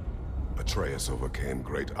 Atreus overcame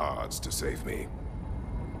great odds to save me.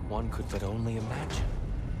 One could but only imagine.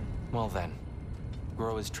 Well then,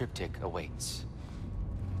 Groa's triptych awaits.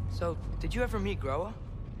 So, did you ever meet Groa?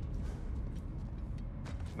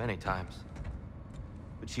 Many times.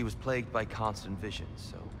 But she was plagued by constant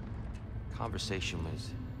visions, so conversation was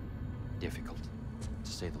difficult,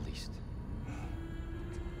 to say the least.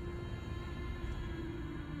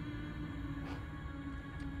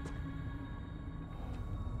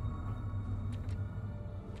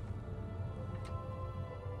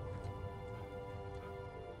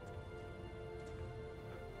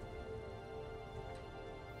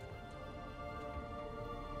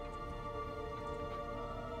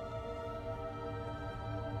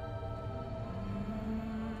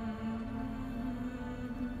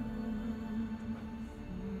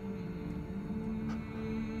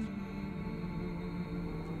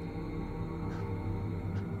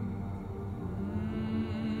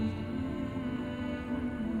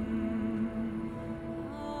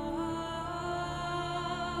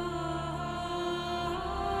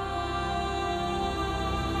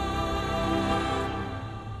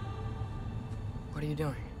 What are you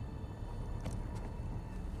doing?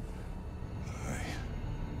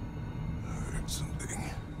 I heard something.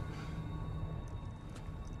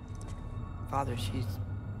 Father, she's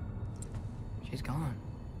gone.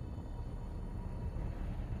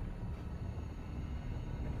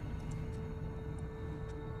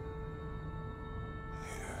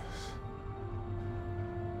 Yes.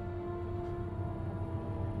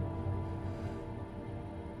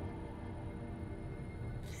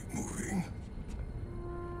 Keep moving.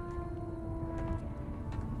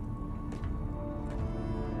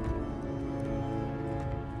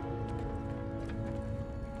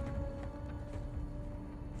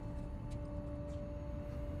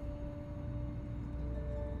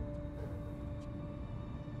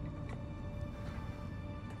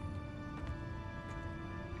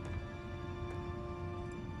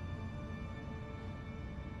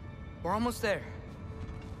 We're almost there.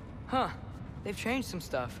 Huh. They've changed some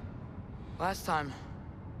stuff. Last time,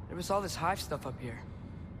 there was all this hive stuff up here.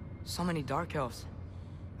 So many Dark Elves.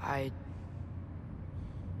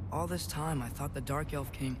 All this time, I thought the Dark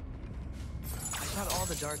Elf King... I thought all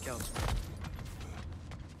the Dark Elves...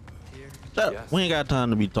 Here, Shut up. Yes. We ain't got time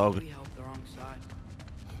to be we talking. helped the wrong side.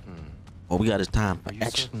 All we got is time for Are you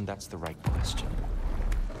action. certain that's the right question?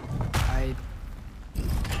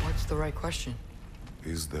 What's the right question?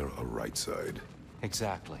 Is there a right side?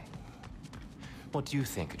 Exactly. What do you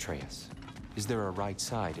think, Atreus? Is there a right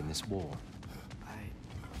side in this war?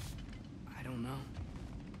 I don't know.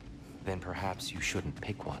 Then perhaps you shouldn't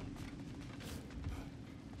pick one.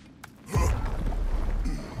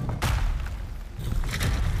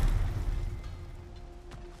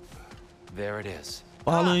 There it is.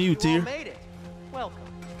 Following you, all Tyr. made it. Welcome.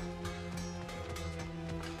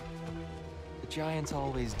 The giants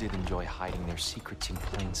always did enjoy hiding their secrets in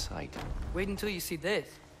plain sight. Wait until you see this.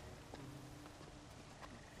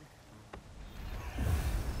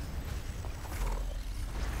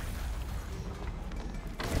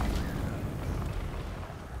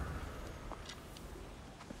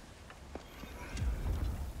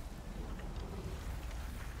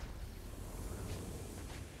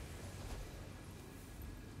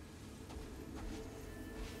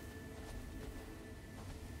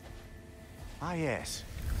 Ah, yes.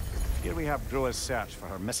 Here we have Groa's search for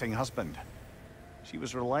her missing husband. She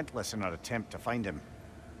was relentless in her attempt to find him.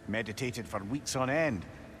 Meditated for weeks on end.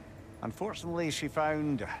 Unfortunately, she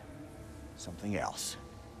found... something else.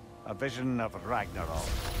 A vision of Ragnarok.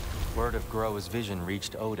 Word of Groa's vision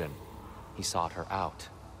reached Odin. He sought her out,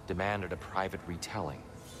 demanded a private retelling.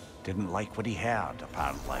 Didn't like what he heard,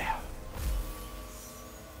 apparently.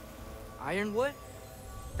 Ironwood?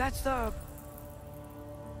 That's the...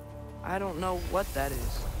 I don't know what that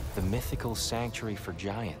is. The mythical sanctuary for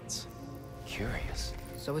giants. Curious.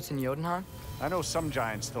 So it's in Jotunheim? I know some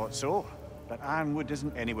giants thought so, but Ironwood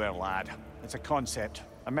isn't anywhere, lad. It's a concept,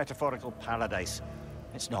 a metaphorical paradise.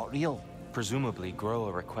 It's not real. Presumably,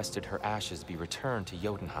 Groa requested her ashes be returned to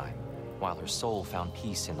Jotunheim, while her soul found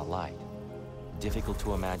peace in the light. Difficult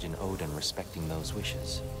to imagine Odin respecting those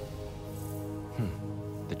wishes.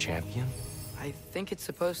 The champion? I think it's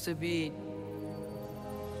supposed to be...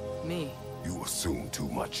 me. You assume too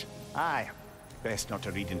much. Aye. Best not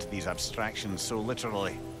to read into these abstractions so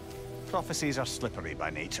literally. Prophecies are slippery by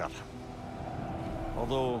nature.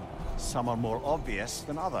 Although, some are more obvious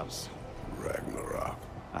than others. Ragnarok.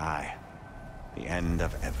 Aye. The end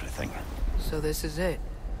of everything. So this is it.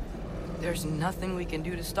 There's nothing we can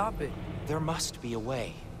do to stop it. There must be a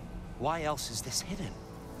way. Why else is this hidden?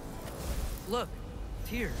 Look,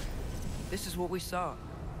 Tyr. This is what we saw.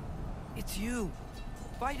 It's you,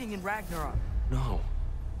 fighting in Ragnarok. No.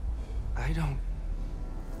 I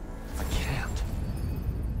can't.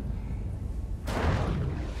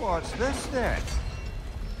 What's this then?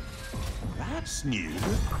 That's new.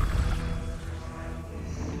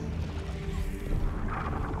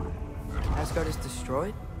 Asgard is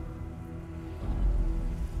destroyed?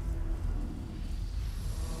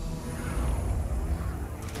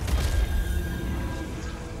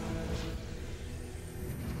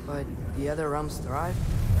 But the other realms thrive?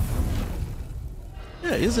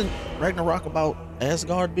 Yeah, isn't Ragnarok about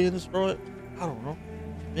Asgard being destroyed? I don't know.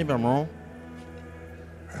 Maybe I'm wrong.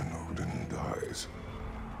 And Odin dies.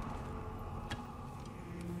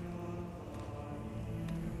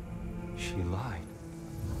 She lied.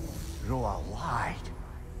 Groa lied.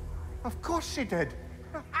 Of course she did.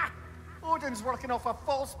 Odin's working off a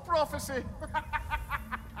false prophecy.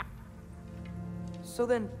 So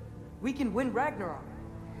then, we can win Ragnarok.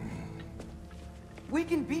 We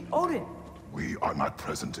can beat Odin. We are not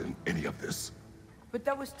present in any of this. But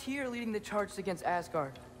that was Tyr leading the charge against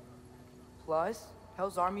Asgard. Plus,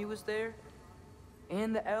 Hell's army was there.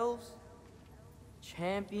 And the elves.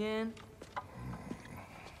 Champion.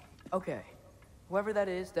 Okay, whoever that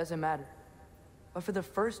is doesn't matter. But for the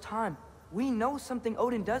first time, we know something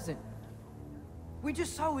Odin doesn't. We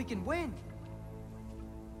just saw we can win.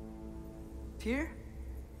 Tyr?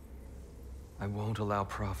 I won't allow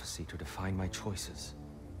prophecy to define my choices.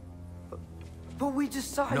 But we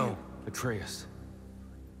just saw No, you. Atreus.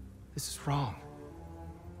 This is wrong.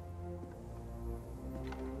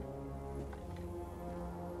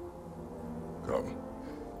 Come.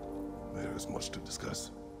 There is much to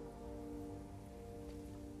discuss.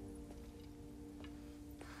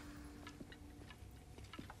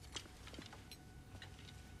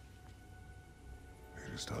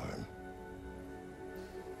 It is time.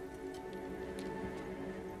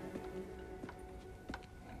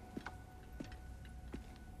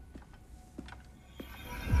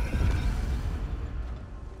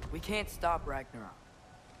 We can't stop Ragnarok.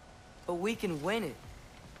 But we can win it.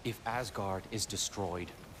 If Asgard is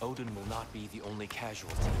destroyed, Odin will not be the only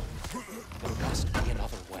casualty. There must be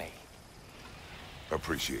another way.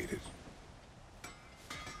 Appreciate it.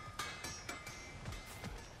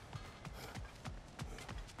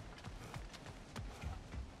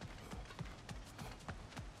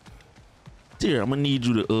 Tyr, I'm gonna need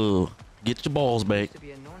you to get your balls back. Used to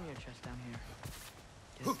be a Nornir chest down here.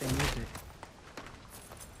 Guess they moved it.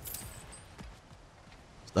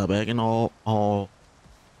 Stop acting all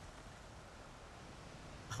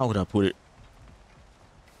how would I put it?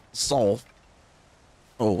 Soft.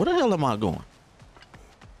 Oh, where the hell am I going?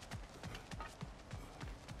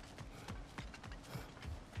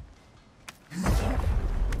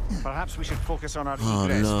 Perhaps we should focus on our Oh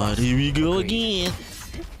egress Lord, first. here we go Agreed. again.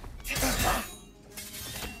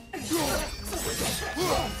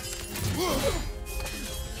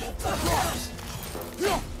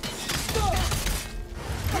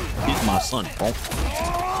 Hit my son, bro.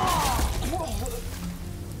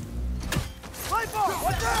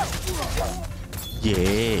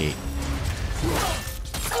 Yeah.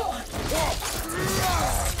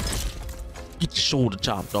 Get your shoulder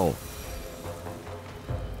chopped off.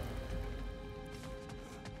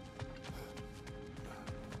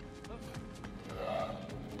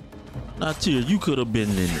 Now, Tyr, you could have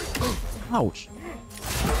been in. Ouch.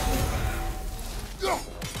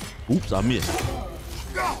 Oops, I missed.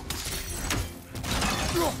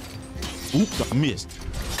 Oops, I missed.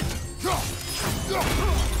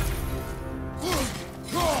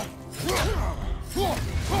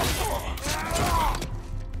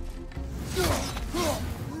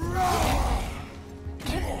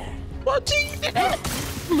 What you did?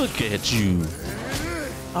 Look at you.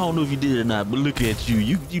 I don't know if you did or not, but look at you.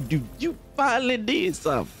 You finally did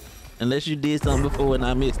something. Unless you did something before and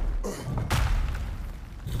I missed.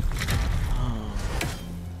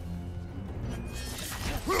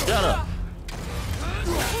 Shut up.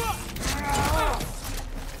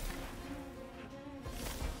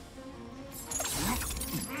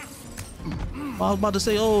 I was about to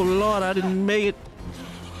say, oh Lord, I didn't make it.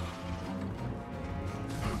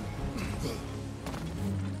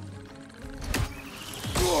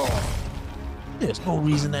 There's no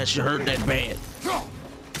reason that should hurt that bad.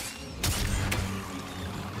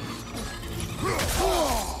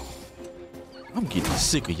 I'm getting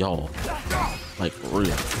sick of y'all. Like, for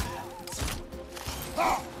real.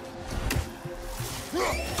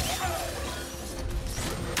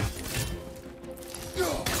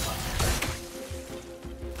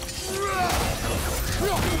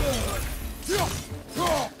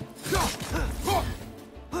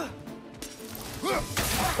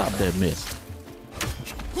 Stop that mess.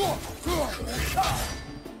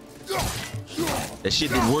 That shit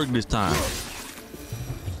didn't work this time.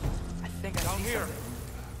 I think I see something.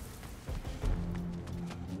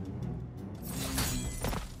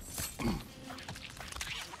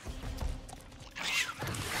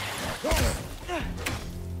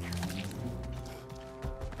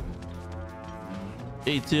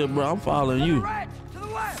 Hey, Tim, bro, I'm following you. Right, to the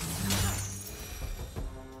left.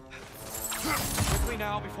 Quickly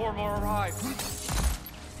now, before more arrive.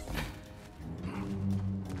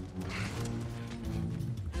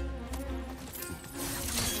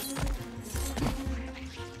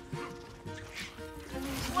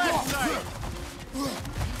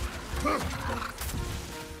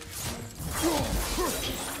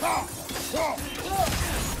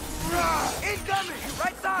 Incoming!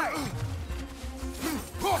 Right side!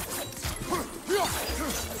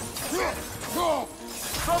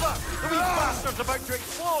 Brother, the wee bastard's about to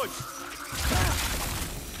explode!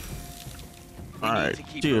 Alright,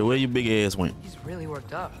 Cheer, where your big ass went? He's really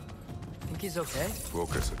worked up. Think he's okay?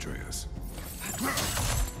 Focus, Atreus.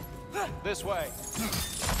 This way.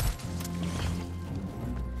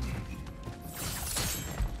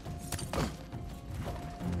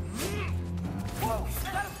 Whoa! Is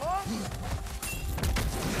that a bomb?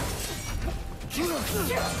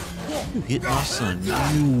 You hit my son, you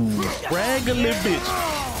raggedy bitch.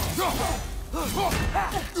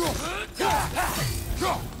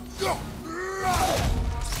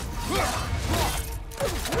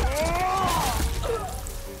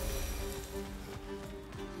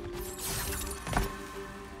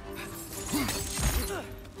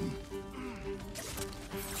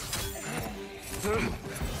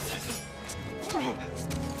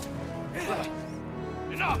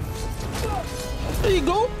 There you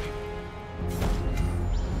go.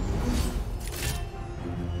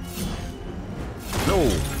 No.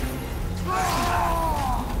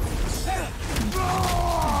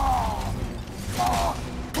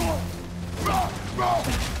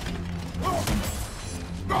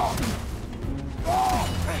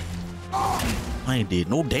 I ain't did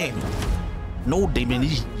no damage. No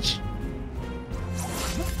damage.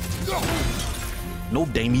 No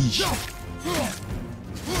damage.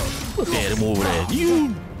 Look at him over there.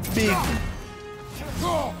 You big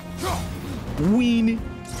weenie.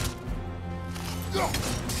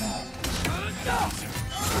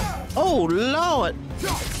 Oh Lord.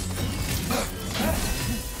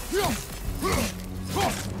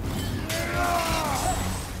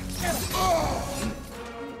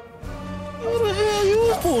 Who the hell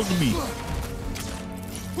you supposed to be?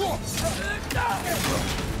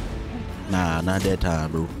 Nah, not that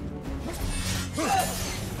time, bro.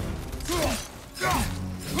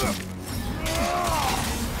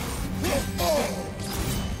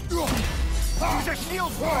 Use a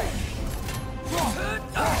shield break!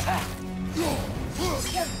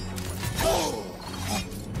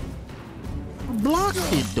 Block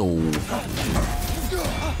it though.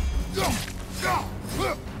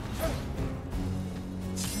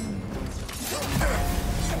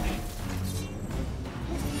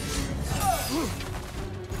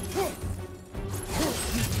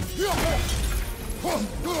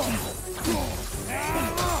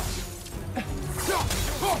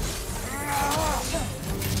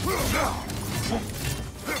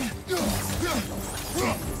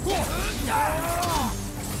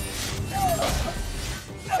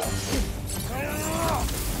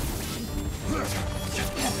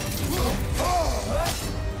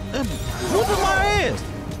 Whooping my ass.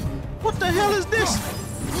 What the hell is this?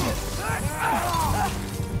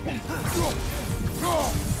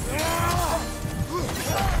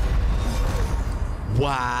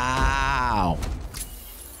 Wow.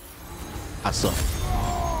 I suck.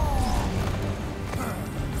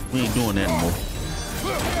 We ain't doing that anymore.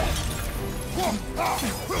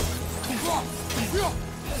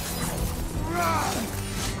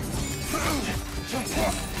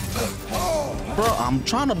 Bro, I'm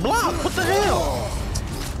trying to block. What the hell?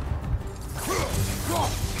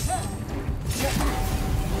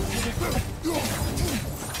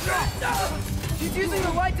 She's using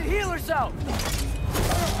the light to heal herself!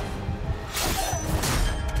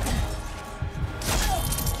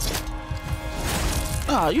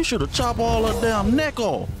 Ah, you should have chopped all her damn neck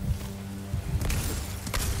off.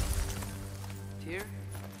 Tyr,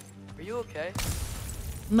 are you okay?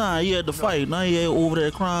 Nah, he had to fight. Now he ain't over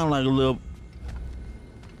there crying like a little.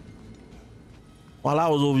 While I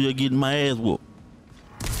was over here getting my ass whooped.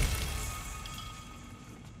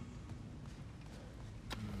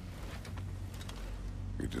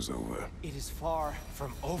 It is over. It is far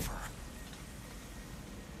from over.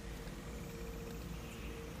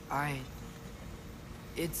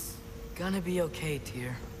 It's gonna be okay,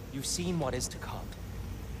 Tyr. You've seen what is to come.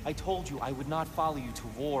 I told you I would not follow you to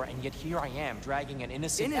war, and yet here I am, dragging an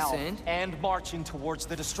innocent elf and marching towards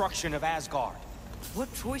the destruction of Asgard.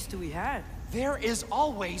 What choice do we have? There is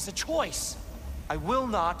always a choice. I will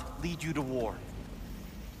not lead you to war.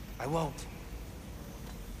 I won't.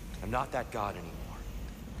 I'm not that god anymore.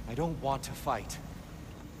 I don't want to fight.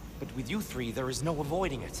 But with you three, there is no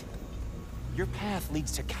avoiding it. Your path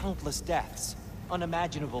leads to countless deaths,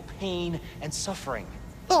 unimaginable pain and suffering.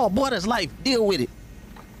 Oh boy, that's life. Deal with it.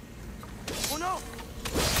 Oh no!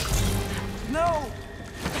 No!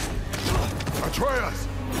 Atreus!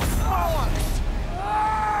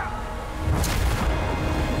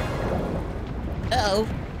 Uh-oh.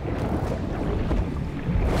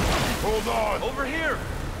 Hold on! Over here!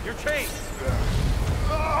 You're chased!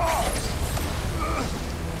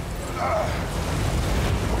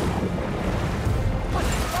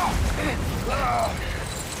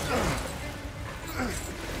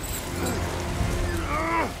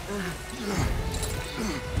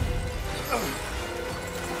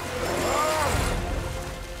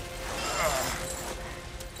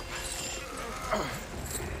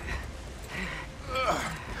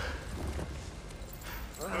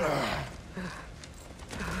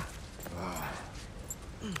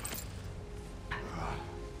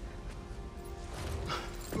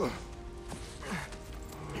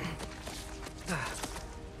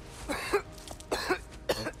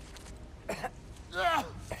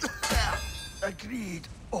 Agreed.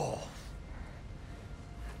 Oh.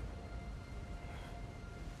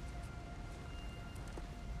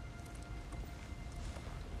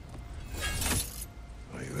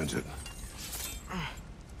 Are you injured?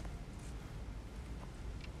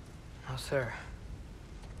 No, sir.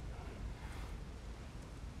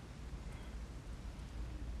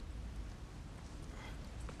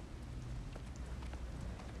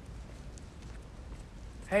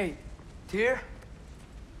 Hey, Tyr?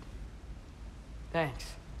 Thanks.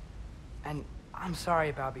 And I'm sorry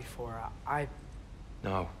about before.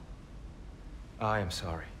 No. I am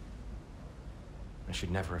sorry. I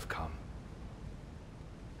should never have come.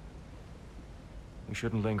 We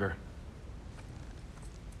shouldn't linger.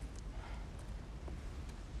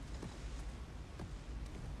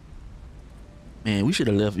 Man, we should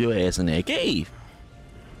have left your ass in that cave.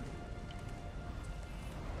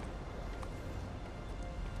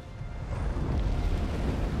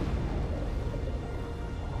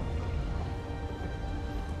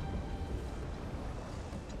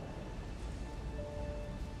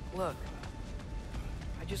 Look,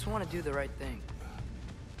 I just want to do the right thing.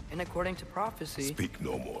 And according to prophecy... Speak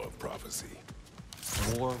no more of prophecy.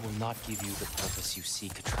 War will not give you the purpose you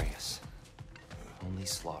seek, Atreus. Only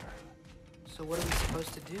slaughter. So what are we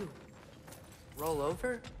supposed to do? Roll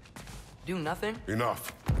over? Do nothing?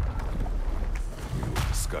 Enough. We will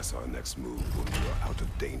discuss our next move when we are out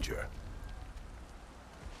of danger.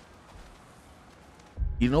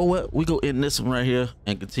 You know what? We go end this one right here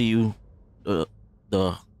and continue the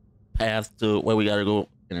path to where we gotta go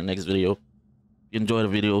in the next video. If you enjoyed the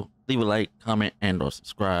video, leave a like, comment, and or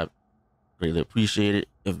subscribe. Greatly appreciate it.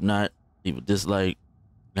 If not, leave a dislike.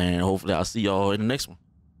 And hopefully I'll see y'all in the next one.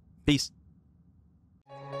 Peace.